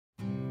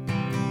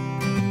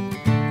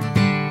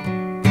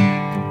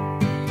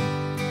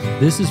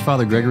This is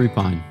Father Gregory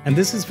Pine. And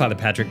this is Father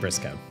Patrick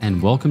Briscoe.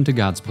 And welcome to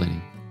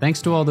Godsplaining.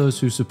 Thanks to all those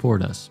who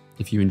support us.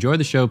 If you enjoy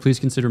the show, please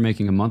consider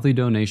making a monthly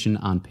donation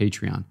on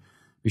Patreon.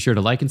 Be sure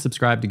to like and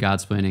subscribe to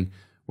Godsplaining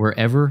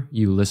wherever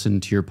you listen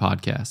to your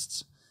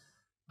podcasts.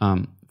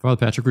 Father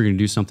Patrick, we're going to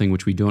do something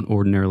which we don't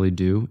ordinarily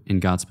do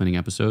in Godsplaining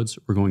episodes.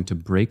 We're going to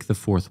break the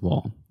fourth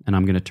wall. And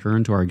I'm going to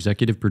turn to our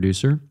executive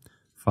producer,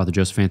 Father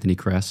Joseph Anthony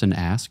Kress, and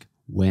ask,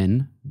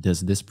 when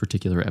does this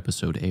particular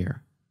episode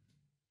air?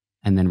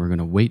 And then we're going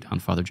to wait on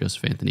Father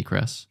Joseph Anthony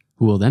Kress,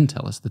 who will then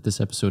tell us that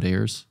this episode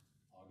airs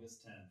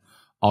August 10th.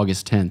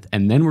 August 10th.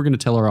 And then we're going to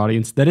tell our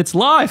audience that it's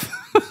live.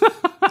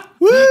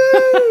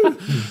 Woo!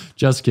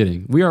 Just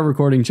kidding. We are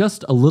recording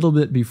just a little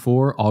bit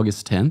before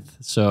August 10th.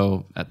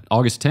 So at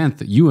August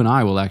 10th, you and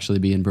I will actually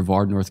be in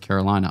Brevard, North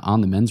Carolina on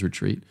the men's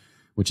retreat,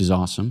 which is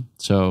awesome.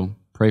 So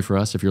pray for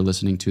us if you're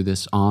listening to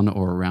this on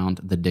or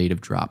around the date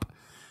of drop.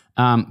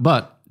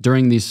 But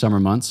during these summer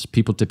months,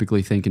 people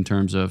typically think in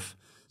terms of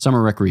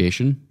summer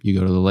recreation. You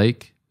go to the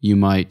lake. You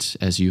might,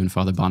 as you and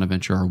Father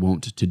Bonaventure are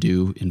wont to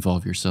do,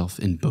 involve yourself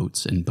in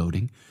boats and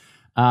boating.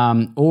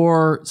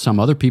 Or some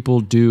other people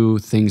do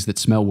things that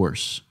smell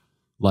worse,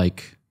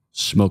 like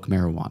smoke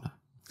marijuana.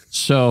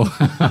 So,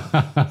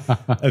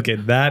 okay,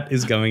 that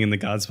is going in the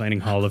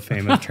Godsplaining Hall of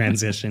Fame of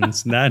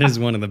transitions. That is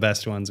one of the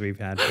best ones we've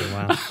had for a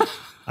while.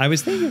 I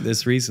was thinking of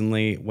this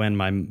recently when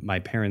my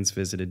parents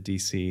visited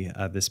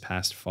DC this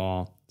past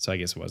fall. So I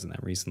guess it wasn't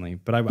that recently,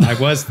 but I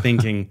was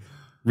thinking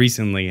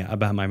recently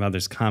about my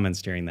mother's comments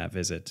during that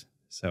visit.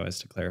 So as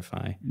to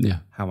clarify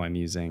how I'm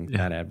using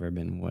that adverb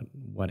and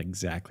what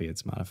exactly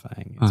it's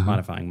modifying. It's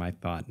modifying my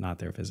thought, not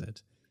their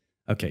visit.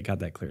 Okay, got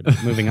that cleared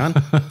up. Moving on.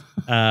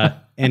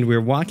 And we're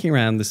walking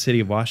around the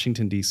city of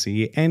Washington,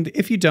 D.C. And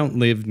if you don't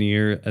live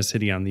near a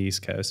city on the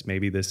East Coast,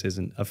 maybe this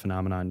isn't a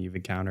phenomenon you've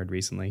encountered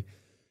recently.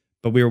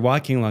 But we were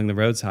walking along the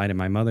roadside and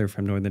my mother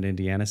from northern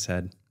Indiana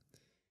said,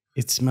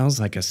 "It smells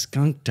like a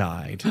skunk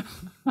died."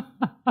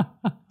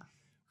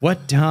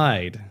 What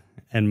died?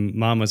 And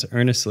Mom was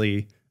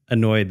earnestly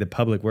annoyed that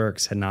Public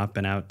Works had not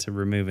been out to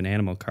remove an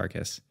animal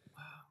carcass.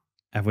 Wow.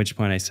 At which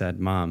point I said,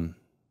 "Mom,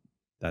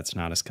 that's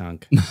not a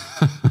skunk."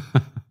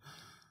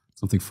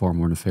 Something far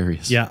more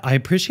nefarious. Yeah, I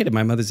appreciated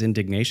my mother's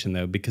indignation,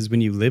 though, because when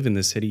you live in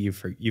the city, you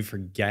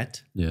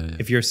forget. Yeah.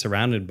 If you're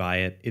surrounded by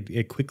it,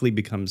 it quickly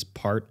becomes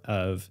part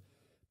of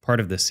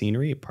the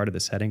scenery, part of the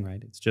setting,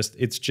 right? It's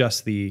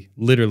just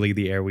literally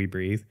the air we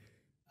breathe.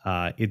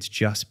 It's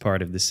just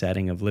part of the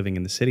setting of living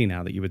in the city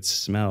now that you would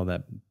smell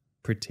that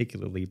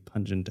particularly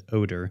pungent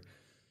odor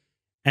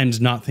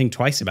and not think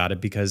twice about it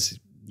because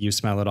you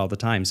smell it all the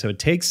time. So it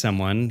takes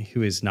someone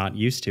who is not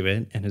used to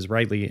it and is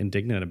rightly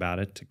indignant about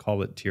it to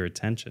call it to your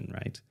attention,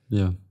 right?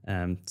 Yeah.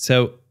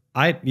 So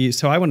I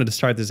wanted to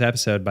start this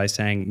episode by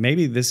saying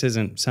maybe this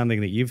isn't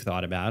something that you've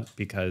thought about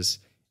because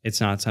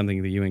it's not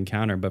something that you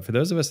encounter. But for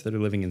those of us that are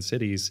living in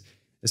cities,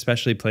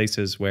 especially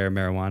places where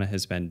marijuana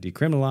has been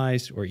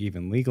decriminalized or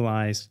even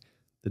legalized,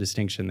 the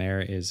distinction there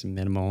is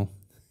minimal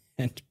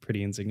and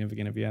pretty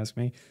insignificant if you ask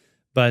me.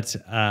 But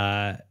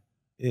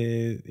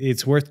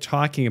it's worth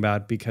talking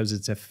about because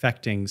it's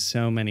affecting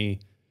so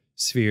many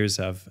spheres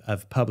of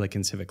public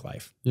and civic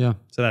life. Yeah.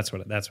 So that's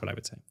what I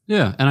would say.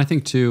 Yeah, and I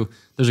think too,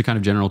 there's a kind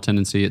of general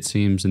tendency, it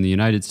seems, in the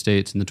United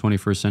States in the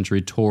 21st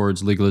century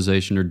towards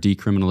legalization or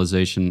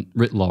decriminalization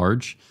writ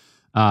large.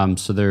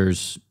 So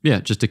there's,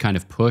 just a kind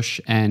of push,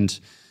 and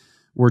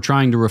we're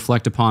trying to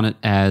reflect upon it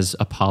as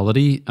a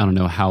polity. I don't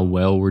know how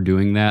well we're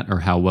doing that or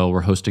how well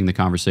we're hosting the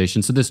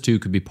conversation. So this too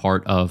could be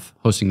part of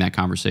hosting that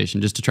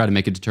conversation, just to try to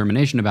make a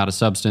determination about a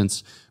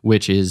substance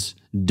which is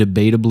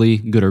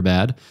debatably good or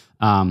bad.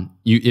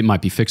 It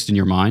might be fixed in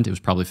your mind. It was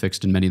probably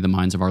fixed in many of the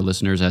minds of our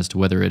listeners as to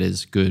whether it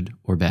is good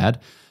or bad.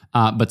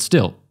 But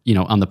still,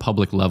 on the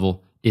public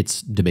level,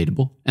 it's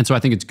debatable. And so I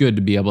think it's good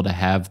to be able to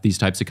have these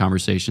types of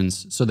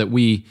conversations so that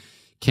we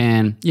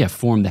can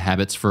form the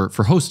habits for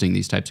hosting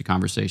these types of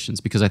conversations,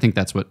 because I think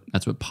that's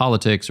what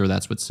politics or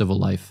that's what civil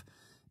life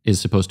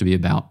is supposed to be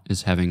about,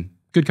 is having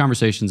good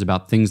conversations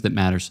about things that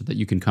matter so that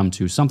you can come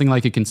to something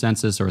like a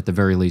consensus or at the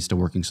very least a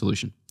working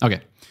solution.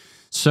 Okay,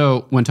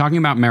 so when talking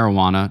about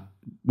marijuana,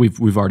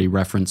 we've already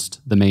referenced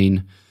the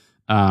main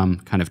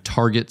kind of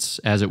targets,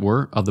 as it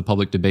were, of the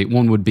public debate.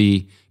 One would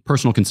be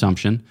personal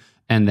consumption,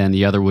 and then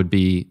the other would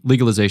be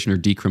legalization or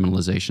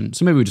decriminalization.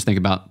 So maybe we just think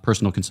about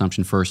personal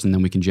consumption first, and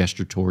then we can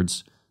gesture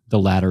towards the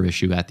latter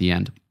issue at the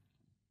end.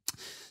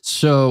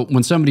 So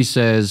when somebody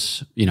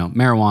says,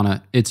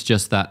 marijuana, it's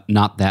just that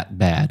not that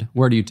bad,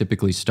 where do you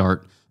typically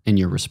start in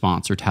your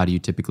response, or how do you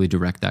typically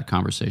direct that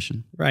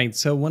conversation? Right.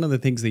 So one of the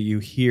things that you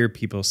hear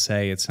people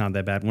say, it's not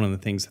that bad, one of the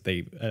things that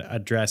they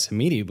address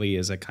immediately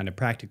is a kind of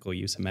practical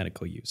use, a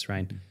medical use,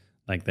 right? Mm-hmm.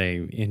 Like they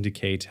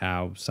indicate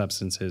how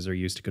substances are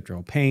used to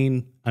control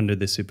pain under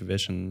the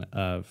supervision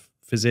of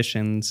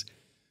physicians,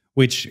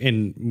 which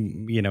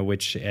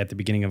at the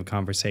beginning of a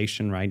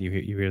conversation, right, you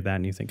hear that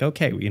and you think,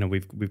 okay,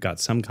 we've got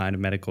some kind of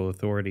medical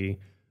authority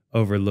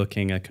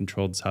overlooking a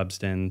controlled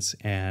substance,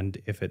 and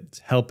if it's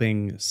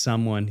helping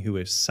someone who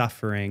is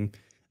suffering,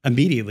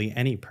 immediately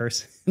any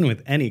person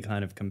with any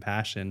kind of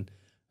compassion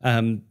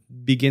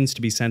begins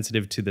to be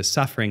sensitive to the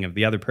suffering of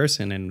the other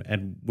person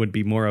and would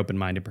be more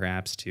open-minded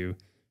perhaps to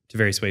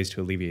various ways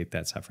to alleviate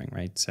that suffering,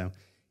 right? So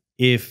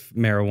if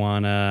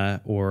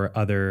marijuana or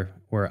other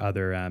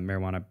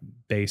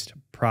marijuana-based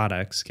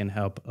products can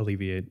help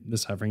alleviate the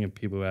suffering of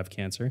people who have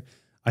cancer,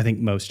 I think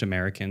most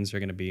Americans are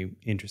going to be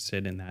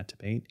interested in that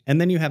debate. And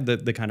then you have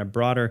the kind of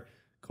broader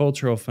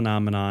cultural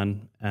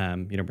phenomenon.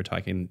 We're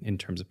talking in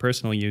terms of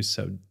personal use,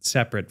 so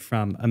separate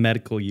from a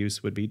medical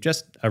use would be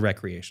just a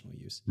recreational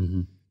use.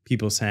 Mm-hmm.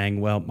 People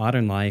saying, well,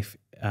 modern life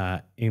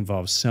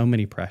involves so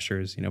many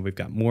pressures. We've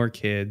got more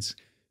kids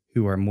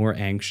who are more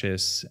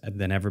anxious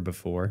than ever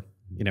before.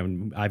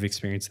 I've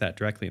experienced that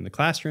directly in the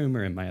classroom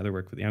or in my other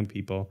work with young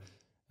people,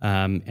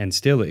 and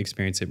still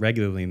experience it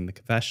regularly in the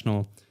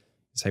confessional.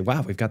 Say,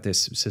 wow, we've got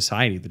this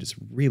society that is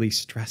really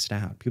stressed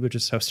out. People are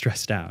just so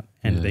stressed out,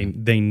 and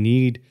they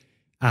need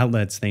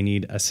outlets, they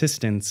need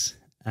assistance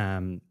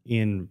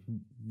in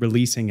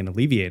releasing and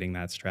alleviating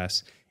that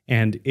stress.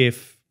 And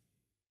if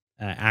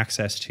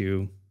access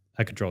to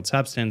a controlled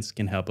substance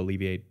can help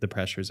alleviate the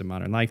pressures of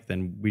modern life,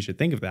 then we should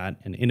think of that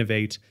and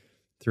innovate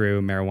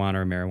through marijuana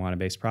or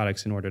marijuana-based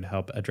products in order to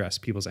help address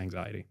people's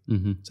anxiety.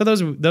 Mm-hmm. So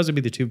those would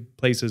be the two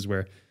places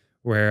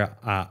where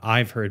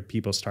I've heard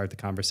people start the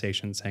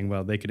conversation saying,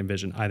 well, they could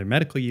envision either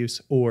medical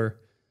use or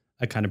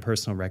a kind of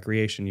personal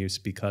recreation use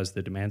because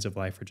the demands of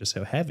life are just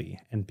so heavy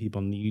and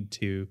people need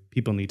to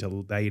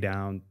lay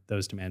down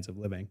those demands of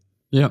living.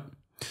 Yep.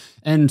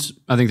 And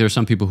I think there are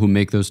some people who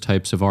make those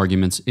types of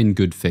arguments in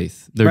good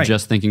faith. They're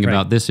just thinking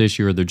about this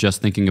issue or they're just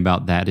thinking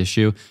about that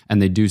issue,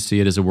 and they do see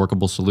it as a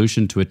workable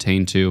solution to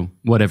attain to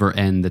whatever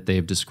end that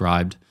they've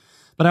described.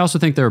 But I also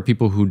think there are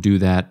people who do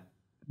that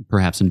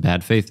perhaps in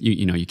bad faith.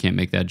 You can't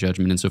make that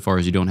judgment insofar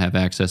as you don't have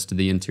access to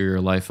the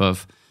interior life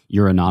of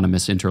your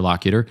anonymous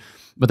interlocutor.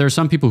 But there are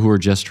some people who are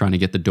just trying to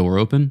get the door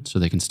open so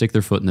they can stick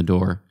their foot in the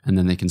door and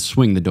then they can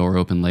swing the door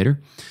open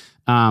later.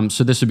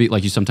 So this would be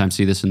like you sometimes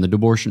see this in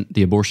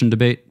the abortion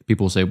debate.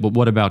 People will say, well,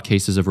 what about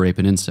cases of rape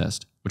and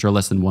incest, which are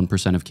less than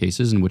 1% of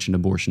cases in which an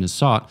abortion is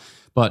sought?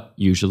 But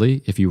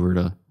usually, if you were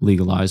to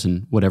legalize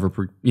in whatever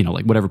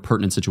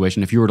pertinent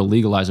situation, if you were to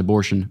legalize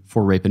abortion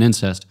for rape and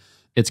incest,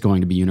 it's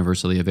going to be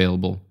universally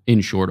available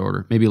in short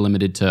order, maybe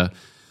limited to,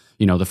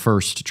 the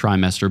first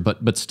trimester,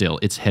 but still,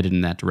 it's headed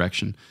in that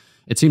direction.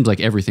 It seems like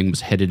everything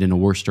was headed in a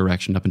worse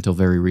direction up until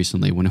very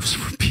recently when it was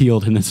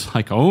repealed, and it's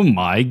like, oh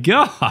my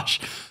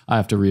gosh, I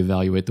have to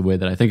reevaluate the way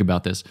that I think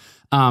about this.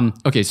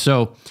 Okay,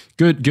 so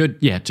good,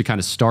 yeah, to kind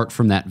of start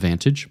from that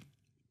vantage.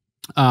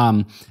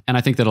 And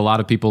I think that a lot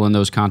of people in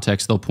those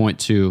contexts, they'll point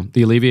to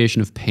the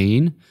alleviation of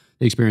pain,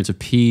 the experience of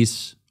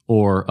peace,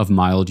 or of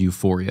mild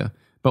euphoria.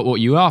 But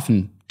what you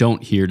often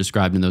don't hear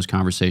described in those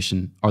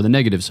conversations are the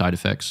negative side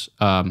effects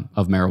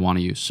of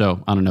marijuana use.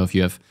 So I don't know if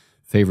you have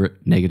favorite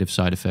negative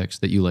side effects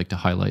that you like to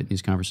highlight in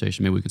these conversations.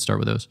 Maybe we can start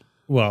with those.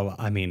 Well,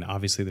 I mean,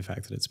 obviously the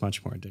fact that it's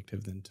much more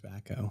addictive than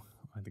tobacco.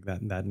 I think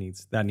that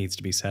needs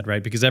to be said,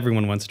 right? Because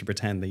everyone wants to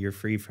pretend that you're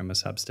free from a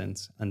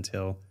substance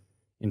until,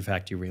 in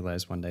fact, you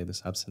realize one day the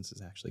substance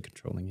is actually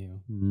controlling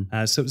you.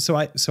 Mm-hmm.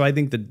 So I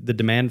think that the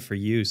demand for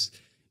use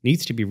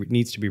needs to be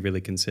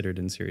really considered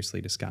and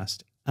seriously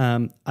discussed.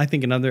 I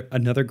think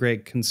another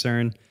great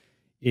concern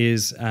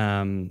is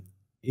the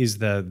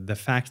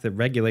fact that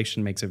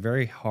regulation makes it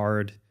very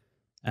hard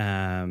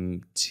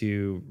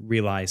to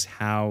realize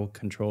how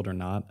controlled or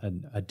not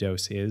a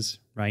dose is,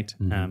 right?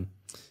 Mm-hmm.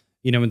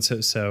 And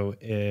so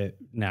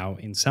now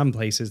in some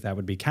places that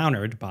would be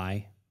countered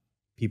by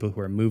people who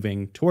are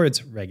moving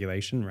towards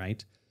regulation,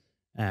 right?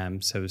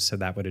 So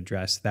that would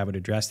address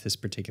this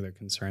particular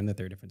concern that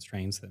there are different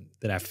strains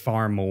that have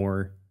far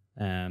more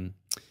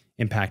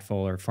impactful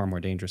or far more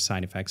dangerous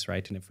side effects,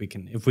 right? And if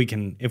we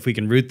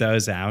can root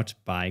those out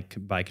by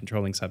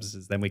controlling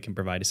substances, then we can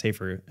provide a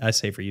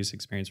safer use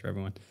experience for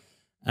everyone.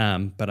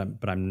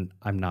 But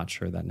I'm not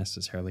sure that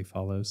necessarily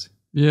follows.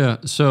 Yeah.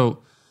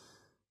 So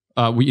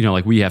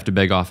we have to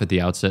beg off at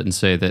the outset and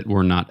say that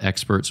we're not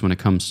experts when it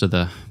comes to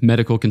the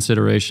medical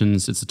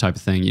considerations. It's the type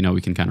of thing,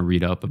 we can kind of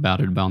read up about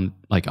it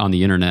on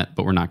the internet,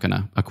 but we're not going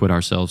to acquit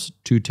ourselves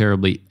too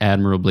terribly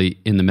admirably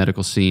in the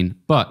medical scene.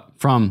 But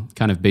from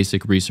kind of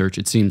basic research,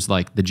 it seems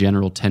like the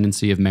general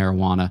tendency of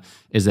marijuana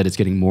is that it's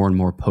getting more and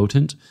more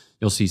potent.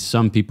 You'll see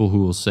some people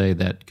who will say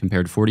that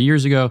compared to 40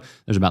 years ago,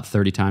 there's about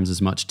 30 times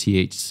as much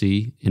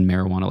THC in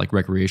marijuana, like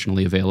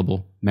recreationally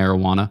available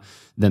marijuana,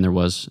 than there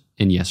was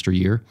in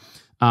yesteryear.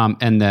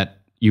 And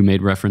that you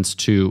made reference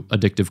to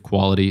addictive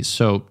quality.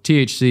 So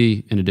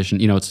THC, in addition,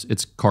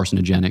 it's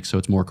carcinogenic, so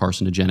it's more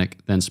carcinogenic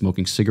than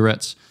smoking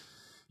cigarettes,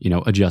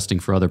 adjusting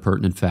for other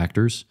pertinent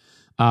factors.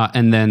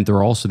 And then there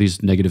are also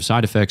these negative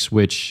side effects,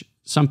 which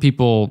some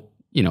people,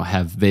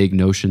 have vague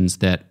notions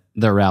that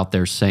they're out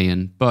there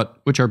saying, but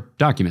which are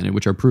documented,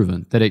 which are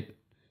proven, that it,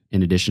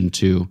 in addition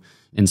to,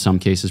 in some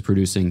cases,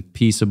 producing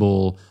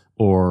peaceable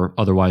or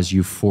otherwise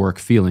euphoric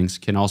feelings,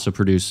 can also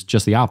produce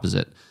just the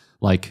opposite,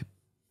 like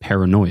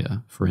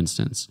paranoia, for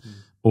instance,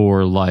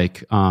 or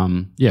like,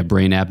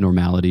 brain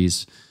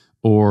abnormalities,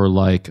 or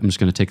like, I'm just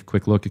going to take a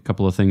quick look at a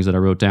couple of things that I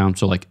wrote down.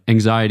 So like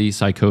anxiety,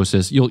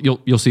 psychosis,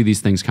 you'll see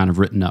these things kind of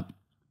written up.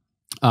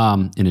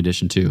 In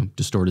addition to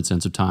distorted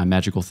sense of time,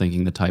 magical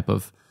thinking, the type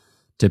of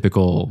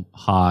typical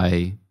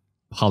high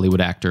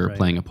Hollywood actor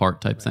playing a part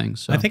type thing.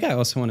 So I think I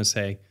also want to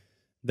say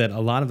that a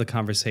lot of the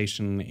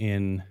conversation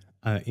in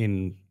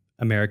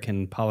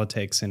American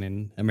politics and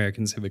in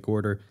American civic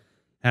order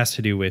has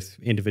to do with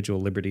individual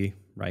liberty,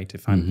 right?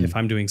 If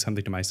I'm doing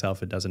something to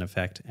myself, it doesn't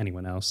affect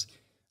anyone else.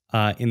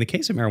 In the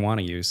case of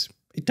marijuana use,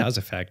 it does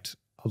affect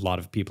a lot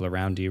of people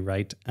around you,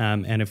 right?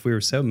 And if we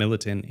were so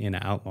militant in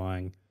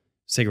outlawing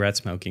cigarette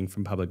smoking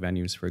from public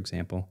venues, for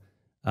example,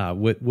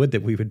 would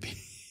that we would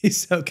be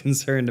so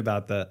concerned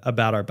about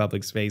our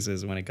public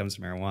spaces when it comes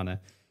to marijuana.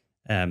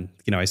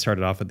 I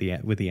started off with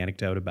the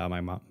anecdote about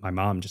my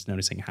mom just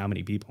noticing how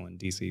many people in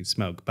DC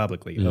smoke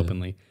publicly,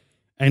 openly,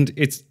 and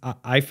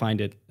I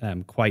find it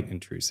quite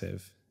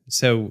intrusive.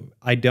 So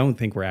I don't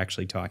think we're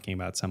actually talking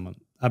about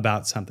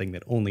something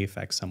that only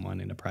affects someone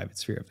in a private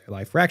sphere of their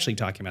life. We're actually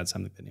talking about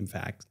something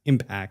that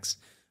impacts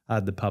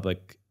the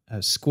public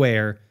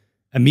square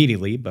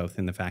immediately, both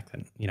in the fact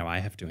that I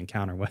have to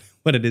encounter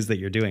what it is that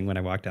you're doing when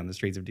I walk down the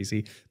streets of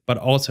DC, but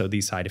also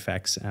these side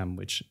effects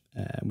which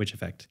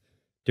affect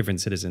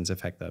different citizens,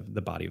 affect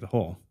the body of the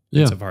whole.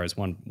 Yeah. Insofar as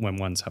when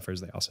one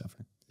suffers, they all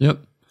suffer.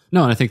 Yep.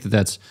 No, and I think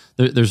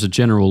there's a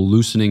general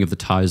loosening of the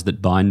ties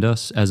that bind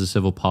us as a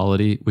civil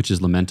polity, which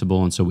is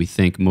lamentable. And so we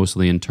think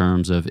mostly in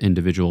terms of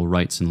individual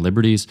rights and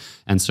liberties.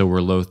 And so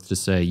we're loath to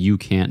say you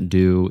can't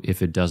do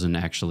if it doesn't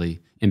actually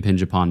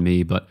impinge upon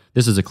me. But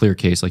this is a clear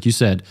case, like you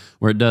said,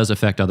 where it does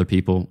affect other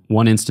people.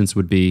 One instance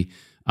would be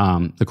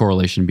the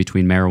correlation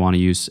between marijuana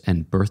use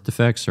and birth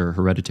defects or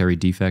hereditary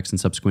defects in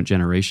subsequent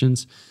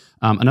generations.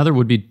 Another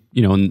would be,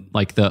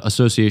 like the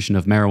association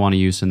of marijuana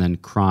use and then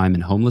crime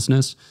and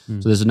homelessness.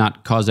 So this is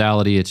not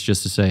causality. It's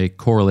just to say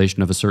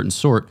correlation of a certain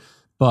sort,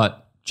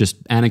 but just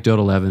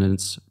anecdotal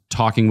evidence,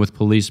 talking with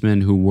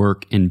policemen who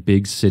work in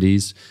big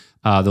cities.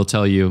 They'll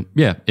tell you,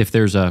 if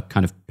there's a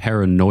kind of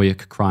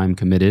paranoid crime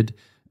committed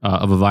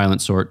of a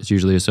violent sort, it's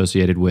usually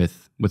associated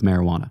with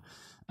marijuana.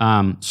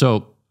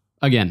 So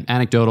again,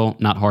 anecdotal,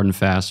 not hard and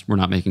fast. We're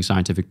not making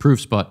scientific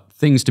proofs, but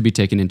things to be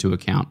taken into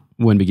account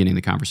when beginning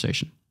the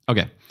conversation.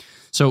 Okay.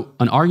 So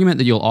an argument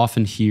that you'll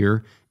often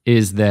hear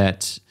is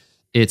that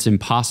it's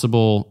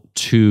impossible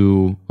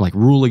to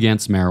rule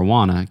against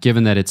marijuana,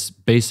 given that it's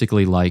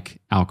basically like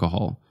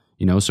alcohol.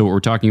 So what we're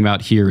talking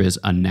about here is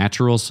a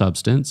natural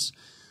substance,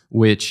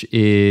 which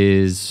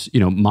is,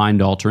 mind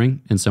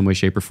altering in some way,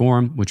 shape, or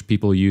form, which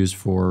people use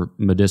for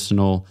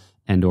medicinal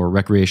and or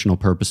recreational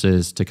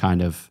purposes to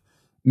kind of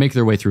make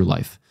their way through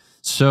life.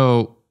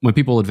 So when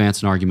people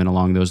advance an argument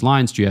along those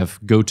lines, do you have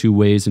go-to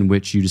ways in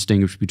which you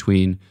distinguish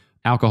between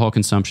alcohol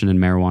consumption and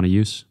marijuana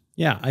use?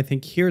 Yeah, I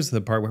think here's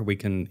the part where we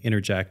can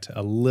interject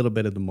a little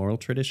bit of the moral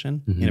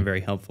tradition in a very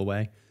helpful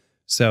way.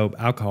 So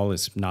alcohol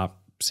is not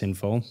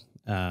sinful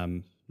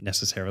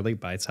necessarily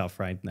by itself,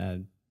 right?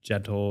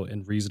 Gentle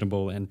and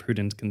reasonable and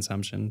prudent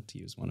consumption, to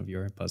use one of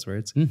your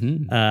buzzwords,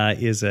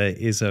 is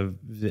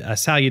a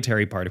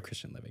salutary part of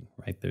Christian living,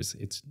 right?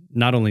 It's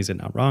not only is it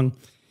not wrong,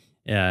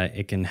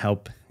 it can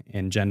help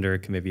engender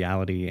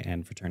conviviality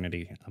and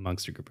fraternity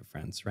amongst a group of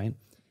friends, right?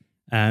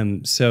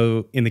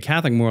 So in the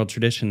Catholic moral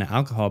tradition,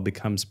 alcohol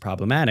becomes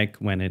problematic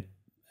when it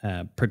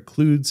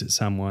precludes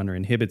someone or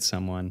inhibits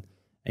someone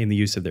in the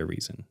use of their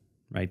reason,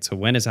 right? So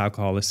when is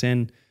alcohol a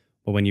sin?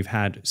 Well, when you've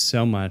had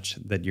so much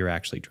that you're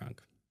actually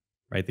drunk,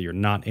 right? That you're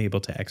not able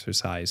to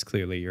exercise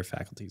clearly your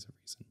faculties of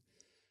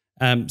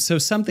reason. So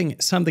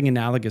something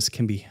analogous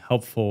can be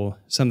helpful.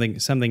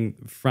 Something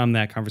from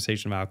that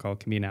conversation of alcohol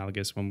can be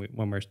analogous when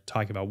we're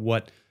talking about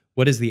what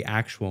is the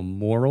actual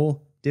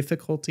moral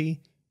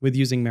difficulty with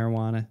using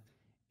marijuana.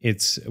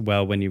 It's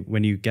when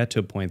you get to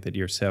a point that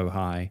you're so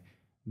high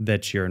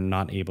that you're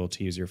not able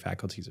to use your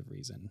faculties of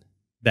reason,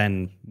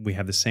 then we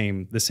have the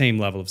same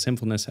level of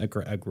sinfulness,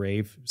 a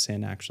grave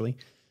sin actually,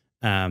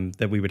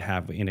 that we would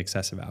have in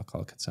excessive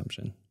alcohol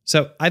consumption.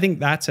 So I think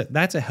that's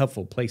a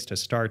helpful place to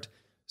start,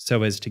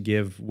 so as to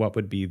give what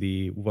would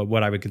be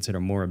what I would consider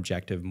more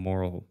objective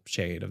moral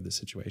shade of the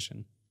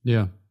situation.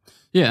 Yeah.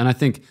 And I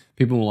think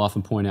people will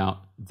often point out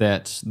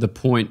that the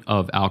point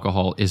of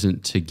alcohol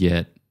isn't to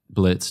get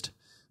blitzed,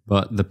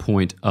 but the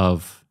point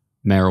of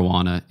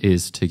marijuana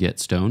is to get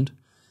stoned.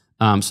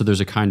 So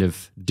there's a kind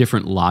of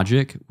different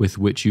logic with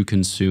which you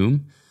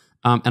consume.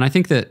 And I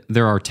think that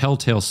there are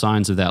telltale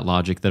signs of that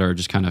logic that are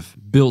just kind of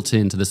built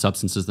into the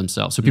substances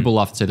themselves. So people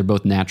often say they're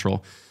both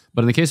natural.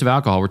 But in the case of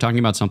alcohol, we're talking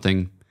about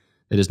something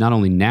that is not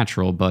only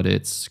natural, but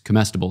it's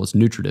comestible, it's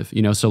nutritive.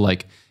 So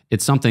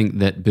it's something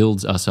that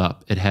builds us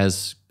up. It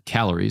has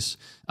calories,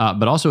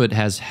 but also it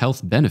has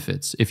health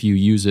benefits if you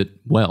use it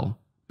well.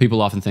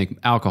 People often think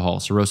alcohol,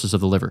 cirrhosis of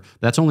the liver.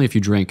 That's only if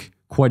you drink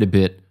quite a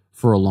bit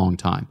for a long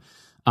time.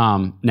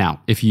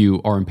 Now, if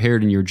you are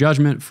impaired in your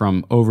judgment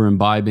from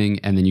over-imbibing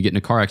and then you get in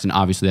a car accident,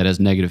 obviously that has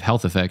negative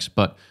health effects,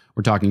 but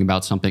we're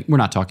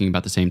not talking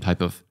about the same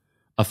type of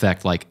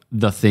effect, like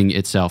the thing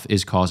itself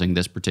is causing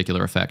this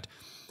particular effect.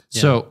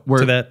 So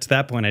we're to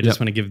that point, I just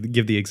want to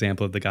give the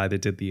example of the guy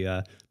that did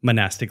the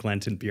monastic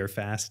Lenten beer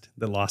fast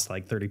that lost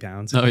like 30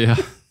 pounds. Oh yeah.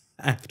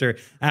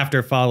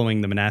 After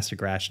following the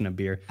monastic ration of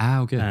beer,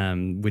 okay.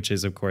 which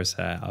is of course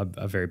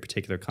a very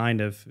particular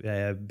kind of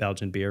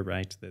Belgian beer,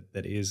 right?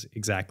 That is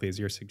exactly as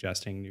you're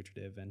suggesting,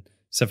 nutritive and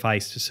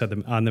sufficed. So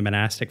on the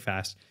monastic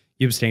fast,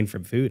 you abstain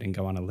from food and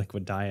go on a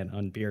liquid diet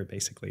on beer,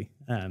 basically.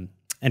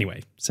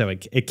 Anyway, so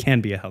it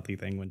can be a healthy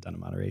thing when done in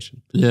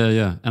moderation.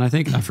 Yeah. And I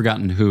think I've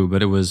forgotten who,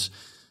 but it was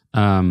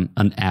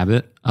an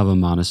abbot of a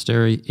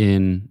monastery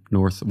in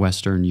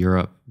northwestern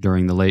Europe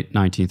during the late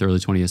 19th, early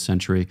 20th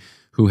century,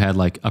 who had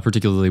like a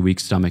particularly weak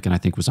stomach and I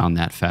think was on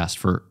that fast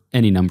for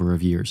any number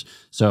of years.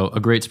 So a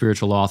great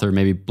spiritual author,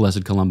 maybe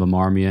Blessed Columba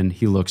Marmion,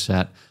 he looks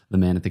at the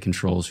man at the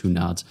controls who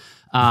nods.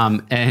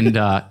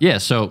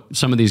 So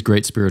some of these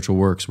great spiritual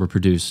works were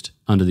produced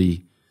under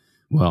the,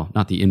 well,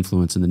 not the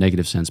influence in the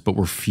negative sense, but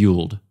were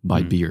fueled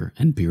by beer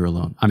and beer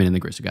alone. I mean, in the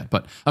grace of God.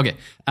 But okay.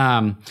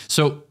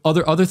 So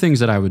other things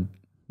that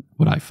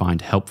what I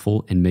find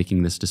helpful in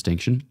making this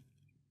distinction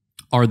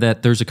are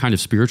that there's a kind of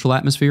spiritual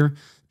atmosphere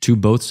to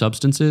both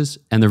substances,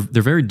 and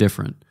they're very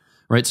different,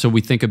 right? So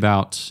we think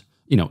about,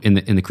 in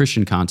the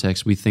Christian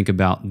context, we think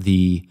about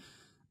the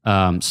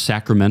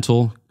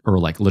sacramental or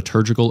like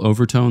liturgical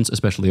overtones,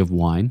 especially of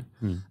wine,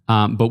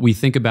 but we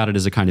think about it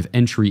as a kind of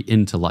entry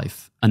into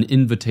life, an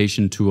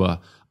invitation to a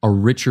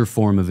richer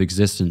form of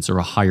existence or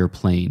a higher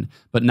plane,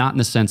 but not in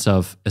the sense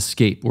of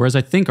escape. Whereas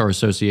I think our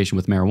association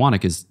with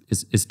marijuana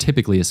is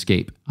typically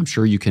escape. I'm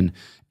sure you can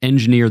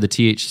engineer the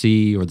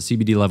THC or the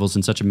CBD levels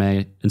in such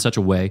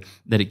a way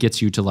that it gets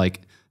you to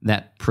like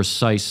that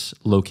precise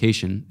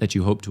location that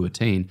you hope to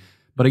attain.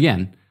 But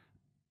again,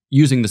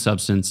 using the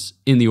substance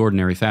in the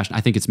ordinary fashion,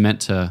 I think it's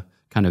meant to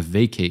kind of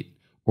vacate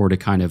or to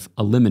kind of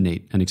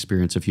eliminate an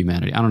experience of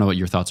humanity. I don't know what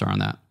your thoughts are on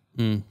that.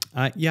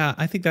 Yeah,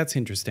 I think that's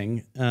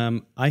interesting.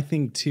 I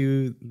think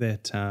too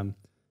that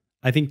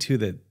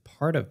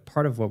part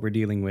of what we're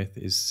dealing with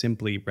is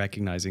simply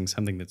recognizing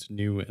something that's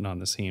new and on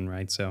the scene,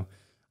 right? So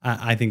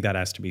I think that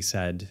has to be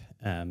said,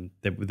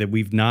 that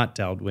we've not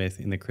dealt with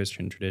in the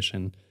Christian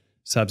tradition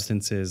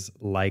substances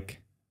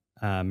like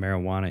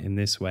marijuana in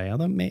this way.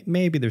 Although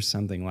maybe there's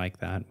something like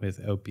that with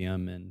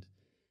opium and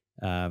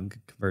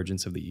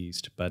convergence of the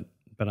East, but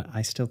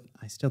I still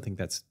think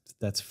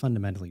that's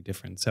fundamentally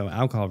different. So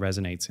alcohol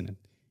resonates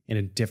in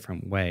a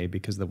different way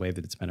because of the way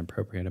that it's been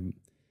appropriated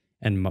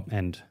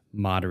and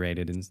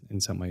moderated in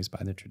some ways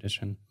by the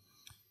tradition.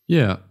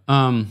 Yeah,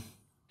 and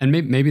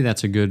maybe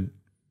that's a good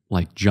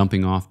like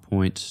jumping off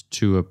point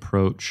to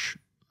approach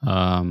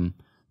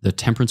the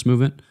temperance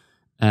movement,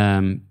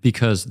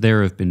 because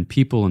there have been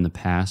people in the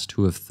past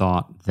who have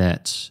thought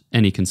that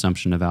any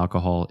consumption of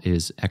alcohol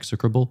is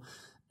execrable,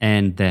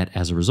 and that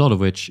as a result of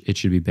which it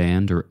should be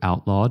banned or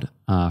outlawed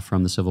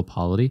from the civil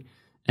polity.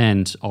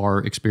 And our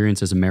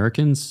experience as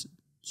Americans,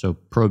 so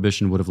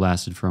prohibition would have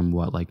lasted from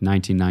what, like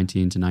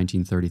 1919 to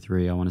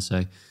 1933, I want to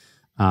say,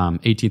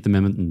 18th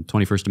Amendment and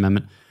 21st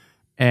Amendment.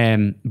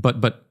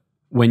 But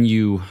when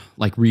you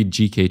like read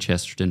G.K.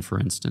 Chesterton, for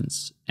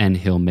instance, and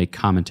he'll make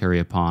commentary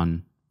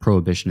upon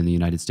prohibition in the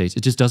United States,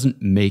 it just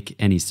doesn't make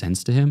any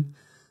sense to him,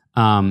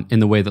 in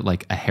the way that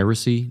like a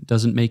heresy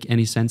doesn't make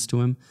any sense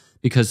to him,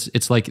 because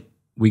it's like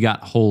we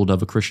got hold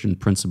of a Christian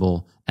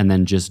principle and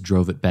then just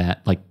drove it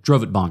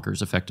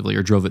bonkers effectively,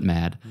 or drove it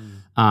mad.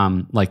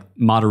 Like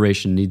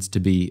moderation needs to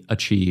be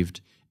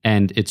achieved,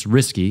 and it's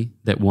risky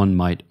that one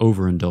might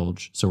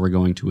overindulge. So we're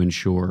going to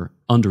ensure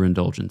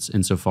underindulgence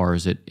insofar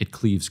as it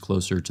cleaves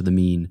closer to the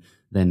mean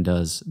than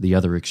does the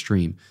other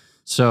extreme.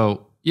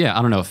 So yeah,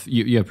 I don't know if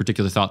you have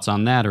particular thoughts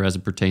on that, or as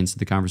it pertains to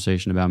the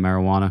conversation about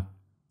marijuana.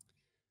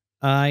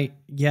 I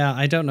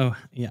don't know.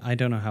 Yeah, I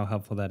don't know how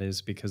helpful that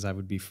is, because I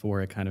would be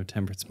for a kind of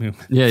temperance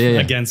movement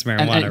against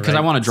marijuana. Because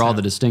I want to draw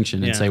the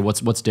distinction and say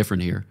what's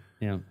different here.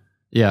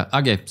 Yeah.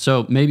 Okay.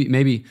 So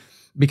maybe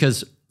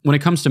because when it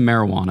comes to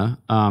marijuana,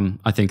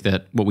 I think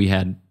that what we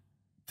had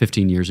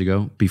 15 years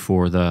ago,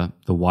 before the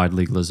wide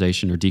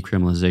legalization or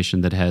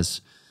decriminalization that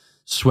has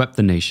swept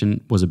the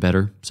nation, was a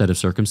better set of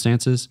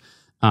circumstances,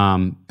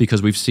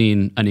 because we've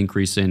seen an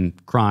increase in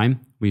crime.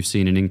 We've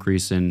seen an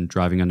increase in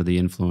driving under the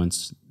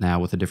influence, now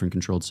with a different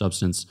controlled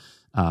substance,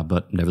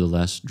 but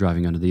nevertheless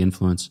driving under the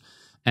influence.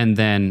 And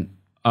then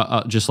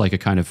just like a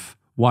kind of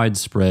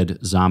widespread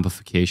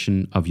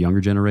zombification of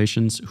younger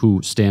generations who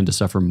stand to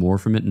suffer more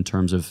from it in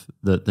terms of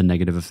the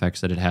negative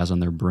effects that it has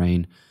on their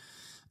brain.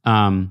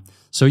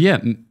 So yeah,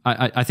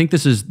 I think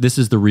this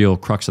is the real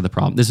crux of the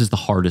problem. This is the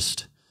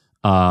hardest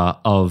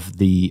of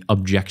the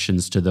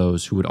objections to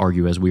those who would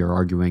argue, as we are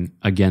arguing,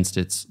 against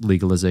its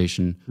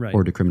legalization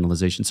or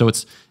decriminalization. So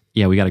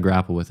we got to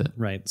grapple with it.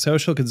 Right.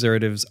 Social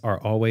conservatives are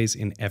always,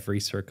 in every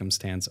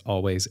circumstance,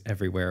 always,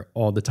 everywhere,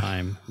 all the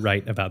time,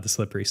 right about the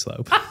slippery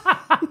slope.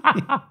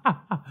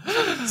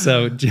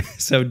 So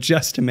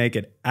just to make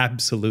it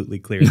absolutely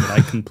clear that I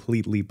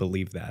completely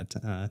believe that,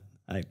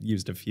 I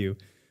used a few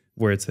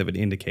words that would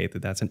indicate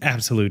that that's an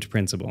absolute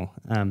principle.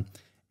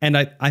 And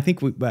I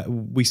think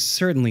we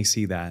certainly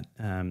see that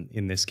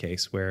in this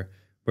case, where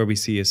where we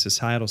see a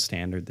societal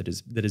standard that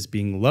is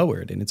being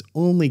lowered, and it's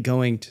only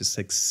going to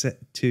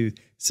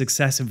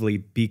successively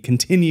be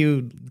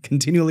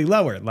continually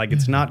lowered. Like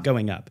it's not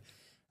going up.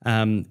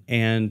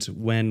 And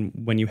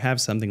when you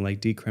have something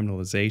like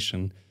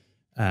decriminalization,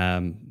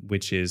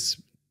 which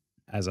is,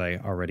 as I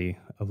already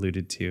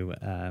alluded to,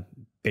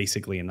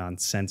 basically a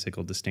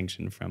nonsensical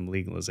distinction from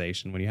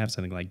legalization. When you have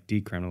something like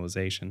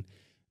decriminalization,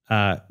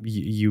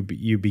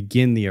 you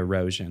begin the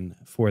erosion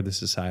for the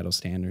societal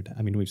standard.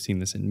 I mean, we've seen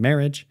this in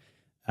marriage.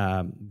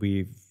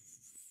 Name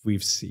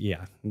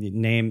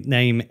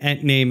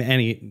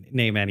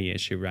any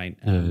issue, right?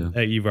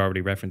 You've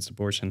already referenced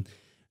abortion.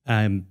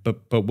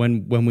 But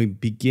when we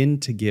begin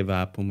to give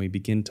up, when we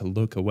begin to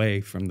look away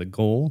from the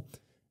goal,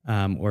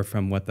 or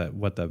from what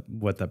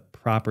the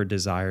proper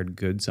desired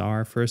goods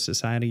are for a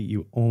society,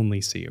 you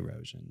only see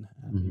erosion.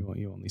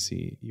 You only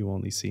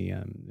see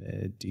a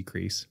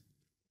decrease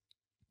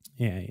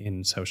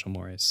in social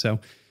mores.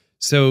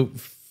 So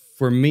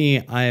for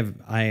me, I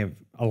have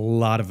a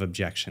lot of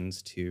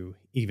objections to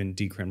even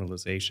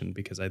decriminalization,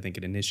 because I think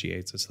it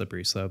initiates a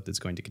slippery slope that's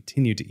going to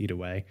continue to eat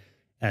away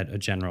at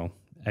general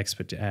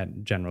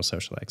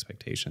social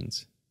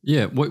expectations.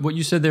 Yeah, what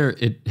you said there,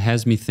 it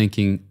has me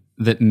thinking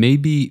that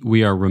maybe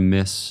we are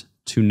remiss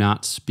to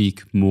not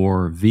speak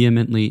more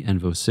vehemently and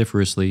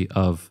vociferously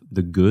of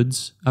the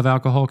goods of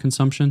alcohol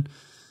consumption,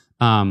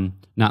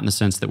 not in the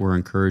sense that we're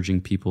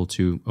encouraging people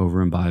to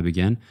over imbibe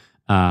again,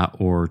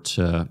 or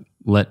to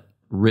let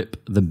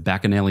rip the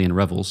bacchanalian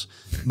revels.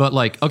 But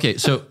like, okay,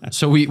 so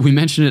we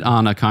mentioned it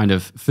on a kind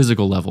of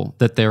physical level,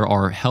 that there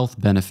are health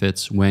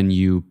benefits when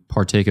you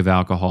partake of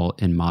alcohol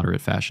in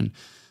moderate fashion.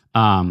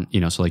 So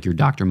like your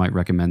doctor might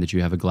recommend that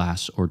you have a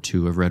glass or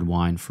two of red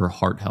wine for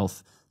heart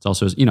health. It's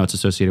also, it's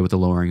associated with the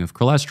lowering of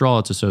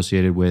cholesterol. It's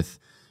associated with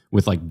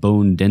like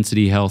bone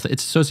density health.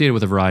 It's associated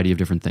with a variety of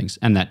different things.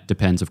 And that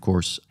depends, of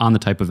course, on the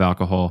type of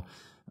alcohol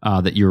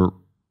that you're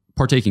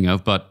partaking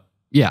of. But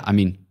yeah, I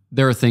mean,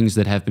 there are things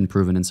that have been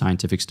proven in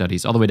scientific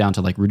studies, all the way down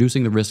to like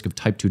reducing the risk of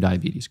type 2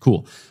 diabetes.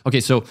 Cool.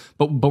 Okay, so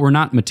but we're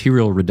not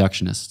material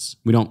reductionists.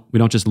 We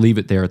don't just leave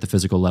it there at the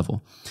physical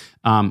level.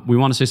 We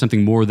want to say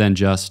something more than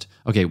just,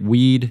 okay,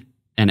 weed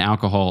and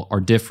alcohol are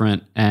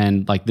different,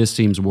 and like this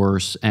seems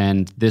worse,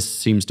 and this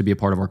seems to be a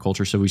part of our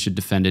culture, so we should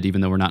defend it,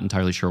 even though we're not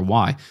entirely sure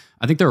why.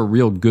 I think there are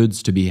real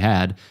goods to be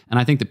had, and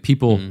I think that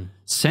people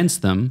sense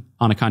them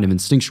on a kind of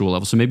instinctual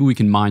level. So maybe we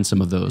can mine some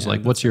of those.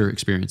 Like, what's your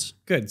experience?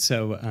 Good.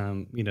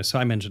 So, so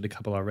I mentioned a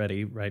couple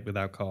already, right? With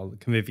alcohol,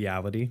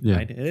 conviviality,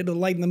 right? It'll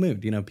lighten the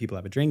mood. People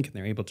have a drink and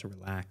they're able to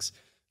relax.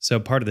 So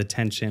part of the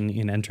tension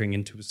in entering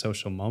into a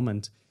social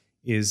moment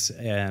is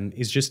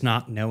just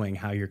not knowing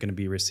how you're going to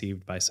be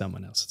received by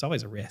someone else. It's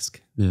always a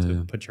risk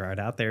to put your heart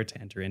out there, to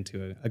enter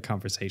into a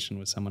conversation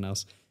with someone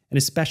else, and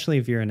especially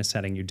if you're in a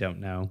setting you don't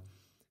know,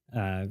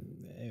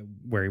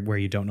 where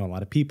you don't know a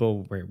lot of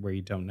people, where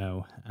you don't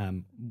know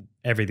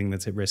everything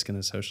that's at risk in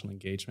the social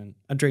engagement.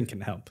 A drink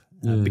can help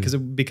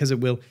because it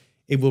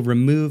will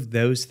remove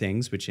those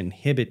things which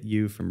inhibit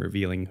you from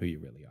revealing who you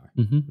really are,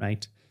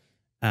 right?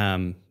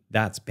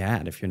 That's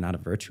bad if you're not a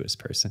virtuous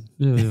person,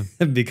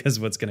 because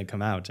what's going to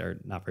come out are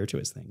not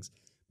virtuous things.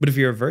 But if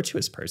you're a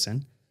virtuous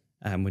person,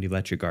 when you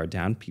let your guard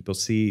down, people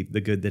see the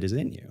good that is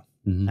in you.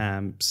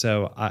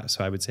 So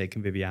I would say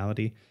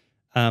conviviality.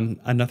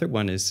 Another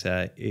one is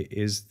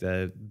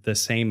the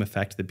same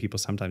effect that people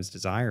sometimes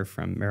desire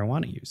from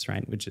marijuana use,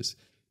 right? Which is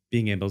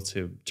being able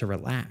to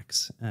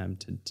relax,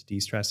 to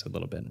de-stress a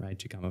little bit,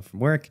 right? You come up from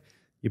work,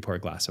 you pour a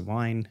glass of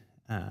wine,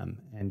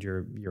 and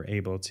you're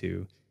able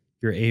to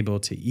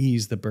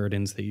ease the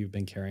burdens that you've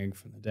been carrying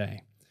from the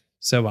day.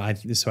 So I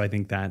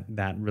think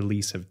that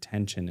release of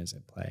tension is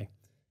at play,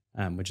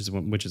 which is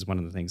one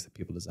of the things that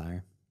people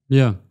desire.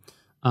 Yeah.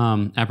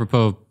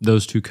 Apropos of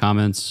those two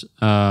comments,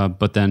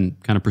 but then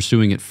kind of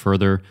pursuing it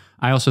further,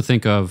 I also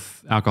think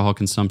of alcohol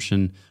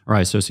consumption, or I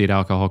associate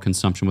alcohol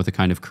consumption with a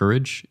kind of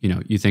courage.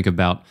 You think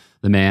about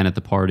the man at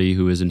the party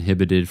who is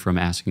inhibited from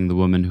asking the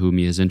woman whom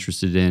he is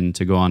interested in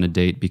to go on a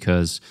date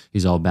because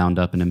he's all bound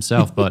up in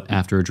himself. But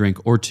after a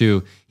drink or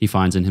two, he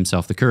finds in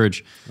himself the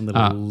courage. A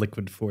little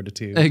liquid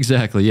fortitude.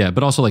 Exactly, yeah.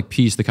 But also like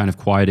peace, the kind of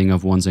quieting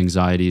of one's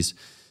anxieties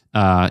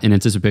in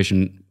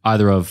anticipation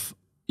either of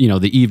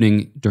the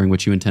evening during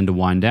which you intend to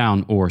wind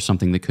down, or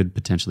something that could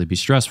potentially be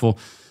stressful.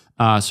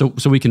 So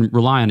we can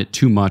rely on it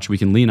too much. We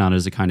can lean on it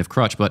as a kind of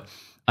crutch. But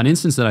an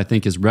instance that I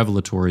think is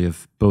revelatory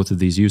of both of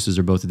these uses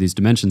or both of these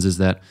dimensions is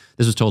that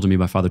this was told to me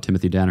by Father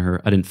Timothy Danaher.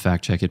 I didn't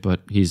fact check it,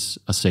 but he's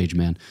a sage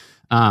man.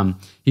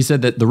 He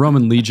said that the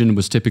Roman legion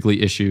was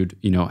typically issued,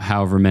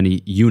 however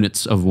many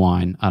units of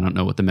wine. I don't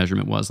know what the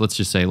measurement was. Let's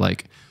just say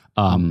like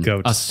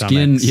a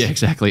skin,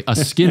 exactly, a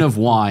skin of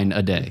wine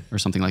a day or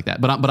something like that.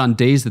 But on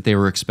days that they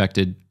were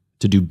expected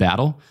to do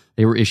battle,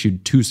 they were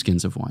issued 2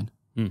 skins of wine.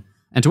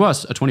 And to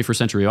us, a 21st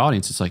century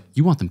audience, it's like,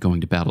 you want them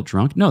going to battle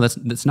drunk? No,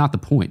 that's not the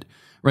point,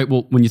 right?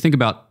 Well, when you think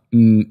about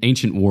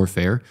ancient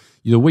warfare,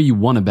 the way you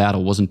won a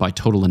battle wasn't by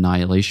total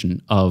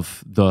annihilation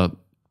of the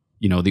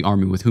the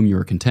army with whom you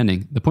were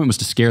contending. The point was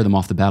to scare them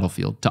off the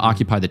battlefield, to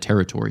occupy the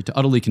territory, to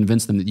utterly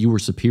convince them that you were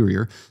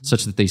superior,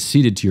 such that they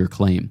ceded to your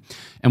claim.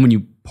 And when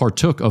you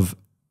partook of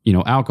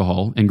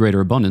alcohol in greater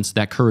abundance,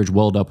 that courage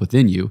welled up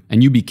within you,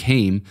 and you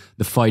became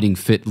the fighting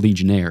fit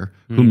legionnaire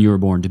whom you were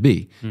born to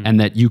be, and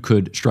that you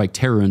could strike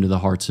terror into the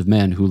hearts of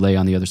men who lay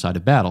on the other side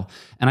of battle.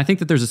 And I think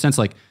that there's a sense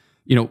like,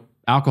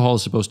 alcohol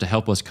is supposed to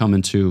help us come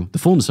into the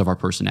fullness of our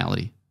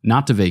personality,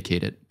 not to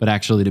vacate it, but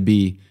actually to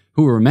be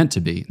who we're meant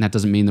to be. And that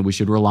doesn't mean that we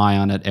should rely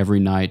on it every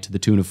night to the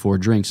tune of 4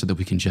 drinks so that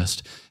we can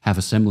just have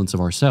a semblance of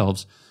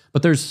ourselves.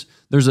 But there's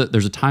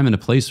a time and a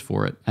place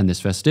for it, and this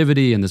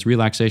festivity and this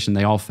relaxation,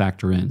 they all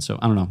factor in. So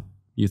I don't know,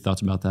 your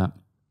thoughts about that?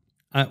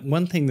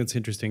 One thing that's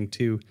interesting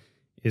too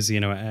is,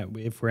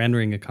 if we're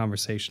entering a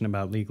conversation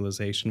about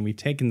legalization, we've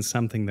taken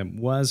something that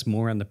was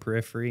more on the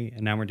periphery,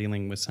 and now we're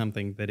dealing with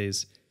something that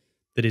is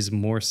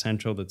more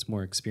central, that's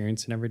more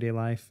experienced in everyday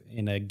life.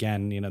 And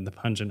again, the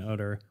pungent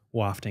odor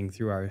wafting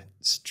through our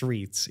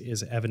streets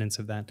is evidence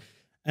of that.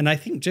 And I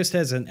think just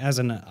as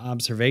an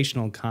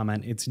observational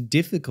comment, it's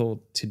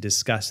difficult to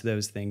discuss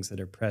those things that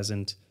are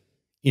present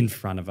in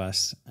front of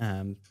us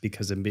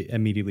because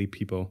immediately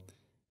people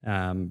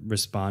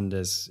respond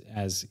as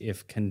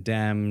if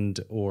condemned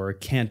or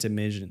can't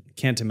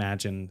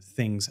imagine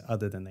things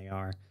other than they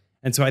are.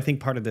 And so I think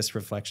part of this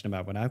reflection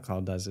about what alcohol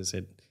does is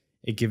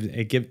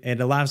it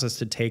allows us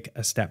to take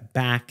a step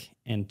back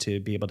and to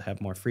be able to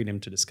have more freedom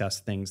to discuss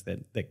things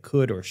that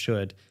could or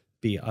should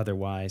be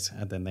otherwise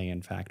than they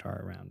in fact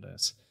are around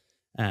us.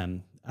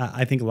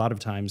 I think a lot of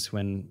times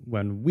when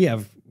we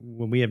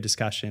have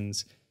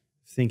discussions,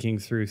 thinking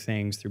through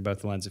things through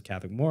both the lens of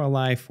Catholic moral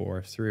life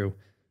or through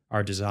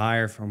our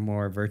desire for a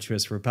more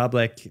virtuous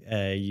republic,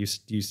 you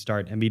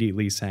start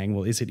immediately saying,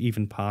 well, is it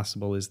even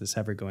possible? Is this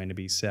ever going to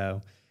be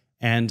so?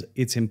 And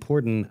it's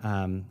important,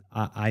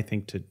 I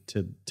think,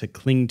 to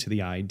cling to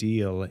the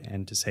ideal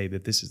and to say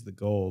that this is the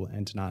goal,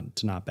 and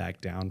to not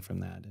back down from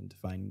that, and to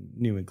find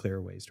new and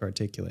clearer ways to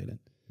articulate it.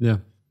 Yeah,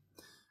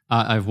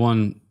 I have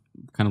one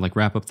kind of like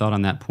wrap-up thought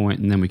on that point,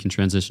 and then we can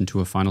transition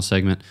to a final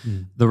segment.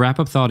 The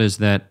wrap-up thought is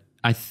that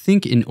I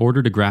think in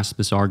order to grasp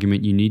this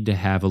argument, you need to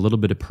have a little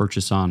bit of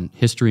purchase on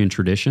history and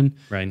tradition.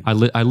 Right. I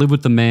live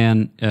with the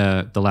man,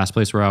 the last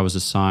place where I was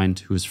assigned,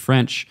 who is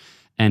French,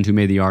 and who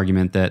made the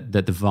argument that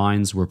the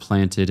vines were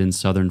planted in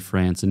southern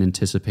France in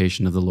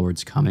anticipation of the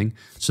Lord's coming,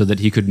 so that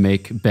he could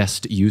make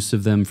best use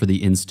of them for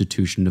the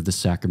institution of the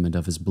sacrament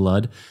of his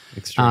blood.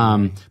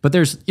 But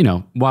there's,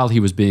 while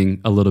he was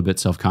being a little bit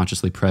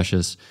self-consciously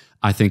precious,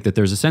 I think that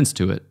there's a sense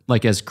to it.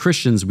 Like, as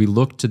Christians, we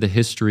look to the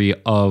history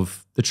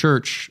of the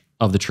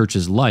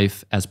church's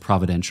life as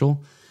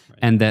providential,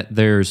 and that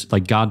there's,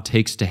 like, God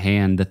takes to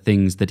hand the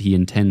things that he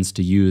intends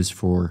to use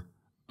for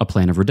a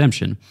plan of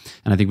redemption.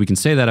 And I think we can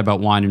say that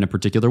about wine in a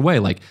particular way.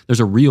 Like, there's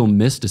a real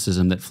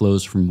mysticism that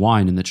flows from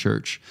wine in the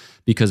church,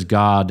 because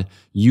God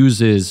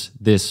uses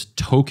this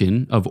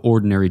token of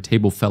ordinary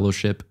table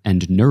fellowship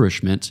and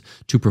nourishment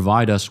to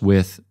provide us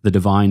with the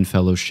divine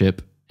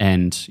fellowship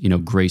and,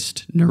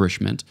 graced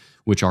nourishment,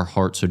 which our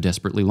heart so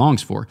desperately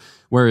longs for.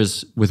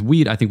 Whereas with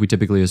weed, I think we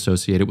typically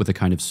associate it with a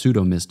kind of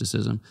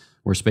pseudo-mysticism,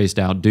 where spaced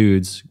out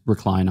dudes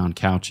recline on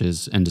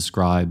couches and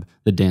describe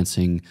the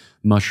dancing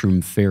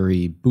mushroom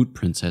fairy boot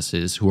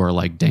princesses who are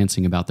like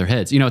dancing about their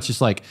heads. It's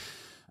just like,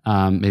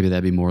 maybe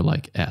that'd be more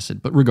like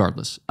acid, but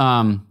regardless.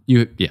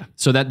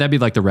 So that'd be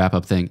like the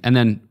wrap-up thing. And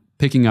then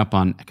picking up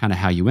on kind of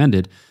how you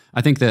ended,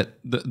 I think that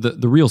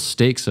the real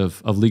stakes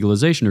of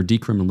legalization or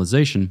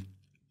decriminalization,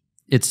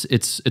 it's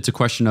a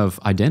question of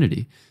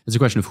identity. It's a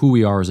question of who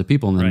we are as a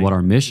people, and then what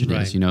our mission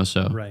is.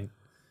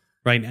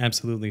 Right,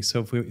 absolutely.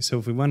 So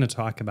if we want to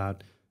talk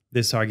about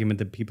this argument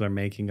that people are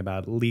making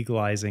about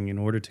legalizing in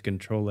order to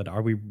control it,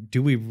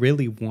 do we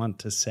really want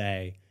to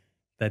say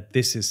that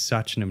this is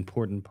such an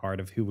important part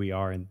of who we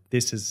are, and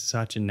this is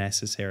such a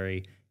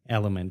necessary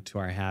element to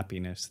our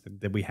happiness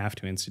that we have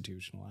to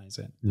institutionalize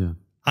it? Yeah,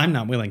 I'm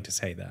not willing to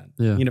say that.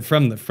 Yeah.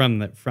 From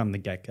the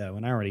get-go,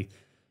 and I already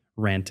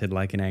ranted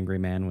like an angry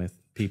man with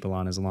people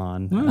on his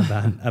lawn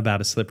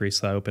about a slippery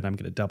slope, and I'm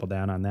going to double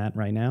down on that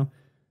right now.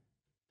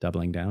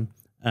 Doubling down.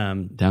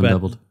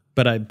 Doubled.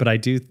 But I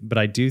do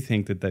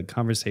think that the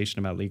conversation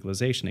about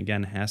legalization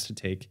again has to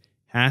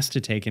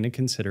take into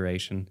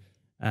consideration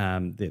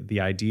the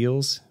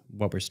ideals,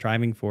 what we're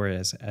striving for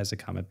as a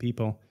common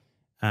people,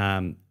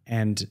 and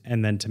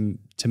then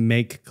to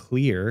make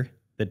clear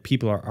that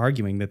people are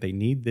arguing that they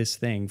need this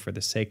thing for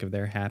the sake of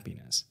their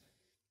happiness,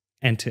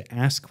 and to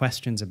ask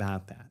questions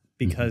about that,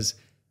 because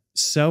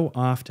so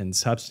often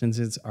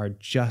substances are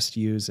just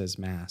used as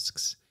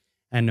masks.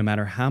 And no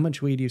matter how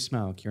much weed you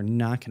smoke, you're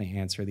not going to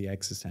answer the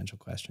existential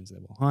questions that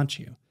will haunt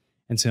you.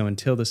 And so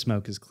until the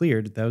smoke is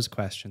cleared, those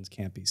questions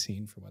can't be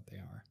seen for what they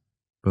are.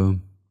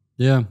 Boom.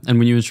 Yeah. And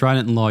when you enshrine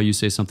it in law, you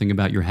say something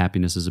about your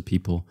happiness as a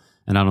people.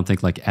 And I don't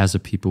think, like, as a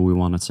people, we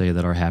want to say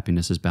that our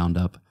happiness is bound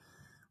up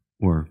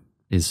or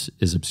is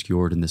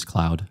obscured in this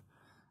cloud.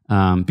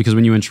 Because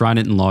when you enshrine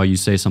it in law, you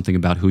say something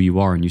about who you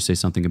are, and you say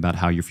something about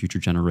how your future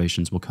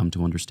generations will come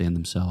to understand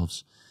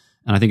themselves.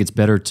 And I think it's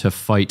better to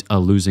fight a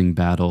losing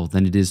battle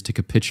than it is to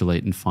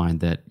capitulate and find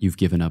that you've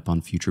given up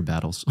on future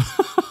battles,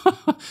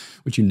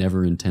 which you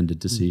never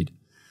intended to cede.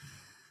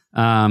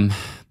 Boom.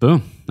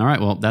 All right.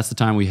 Well, that's the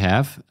time we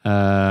have.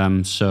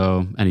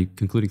 So any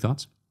concluding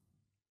thoughts?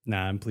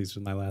 Nah, I'm pleased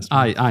with my last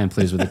one. I am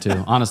pleased with it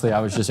too. Honestly,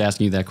 I was just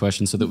asking you that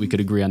question so that we could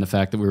agree on the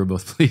fact that we were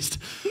both pleased.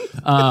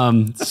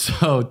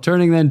 So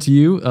turning then to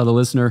you, the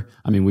listener.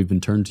 I mean, we've been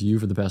turned to you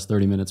for the past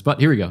 30 minutes, but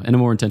here we go in a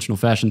more intentional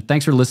fashion.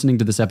 Thanks for listening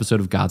to this episode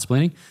of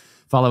Godsplaining.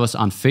 Follow us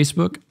on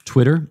Facebook,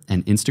 Twitter,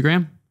 and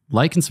Instagram.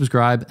 Like and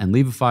subscribe and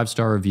leave a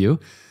 5-star review.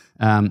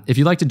 If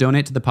you'd like to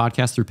donate to the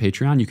podcast through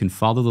Patreon, you can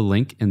follow the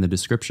link in the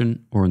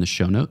description or in the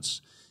show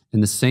notes. In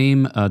the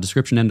same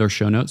description and/or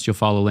show notes, you'll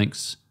find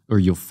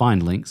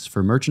links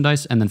for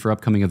merchandise and then for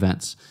upcoming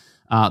events.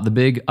 The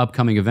big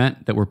upcoming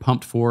event that we're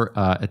pumped for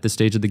at this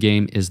stage of the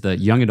game is the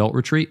Young Adult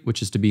Retreat,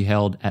 which is to be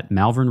held at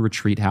Malvern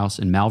Retreat House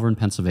in Malvern,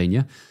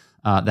 Pennsylvania.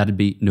 That'd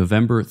be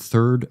November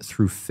 3rd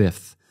through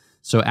 5th.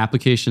 So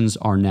applications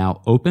are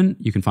now open.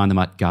 You can find them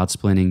at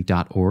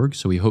godsplaining.org.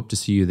 So we hope to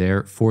see you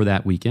there for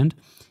that weekend.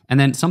 And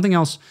then something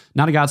else,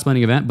 not a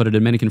Godsplaining event, but a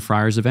Dominican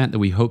Friars event that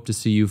we hope to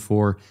see you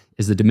for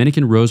is the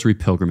Dominican Rosary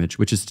Pilgrimage,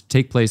 which is to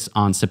take place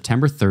on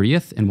September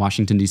 30th in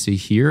Washington, D.C.,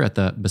 here at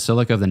the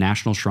Basilica of the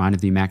National Shrine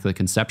of the Immaculate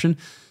Conception.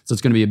 So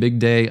it's going to be a big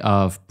day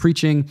of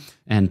preaching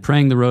and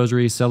praying the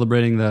rosary,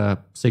 celebrating the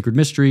sacred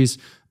mysteries.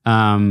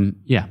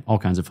 All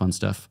kinds of fun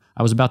stuff.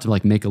 I was about to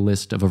make a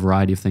list of a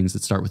variety of things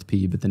that start with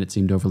P, but then it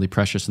seemed overly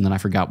precious, and then I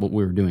forgot what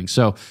we were doing.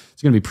 So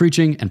it's going to be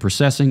preaching and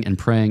processing and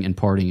praying and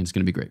partying, and it's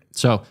going to be great.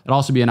 So it'll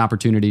also be an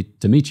opportunity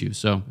to meet you.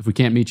 So if we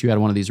can't meet you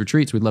at one of these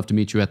retreats, we'd love to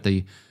meet you at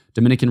the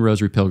Dominican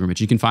Rosary Pilgrimage.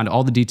 You can find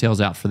all the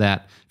details out for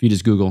that if you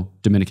just Google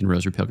Dominican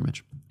Rosary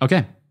Pilgrimage.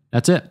 Okay,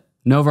 that's it.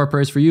 Know of our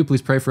prayers for you.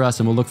 Please pray for us,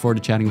 and we'll look forward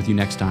to chatting with you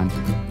next time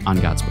on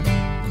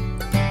Godsplaining.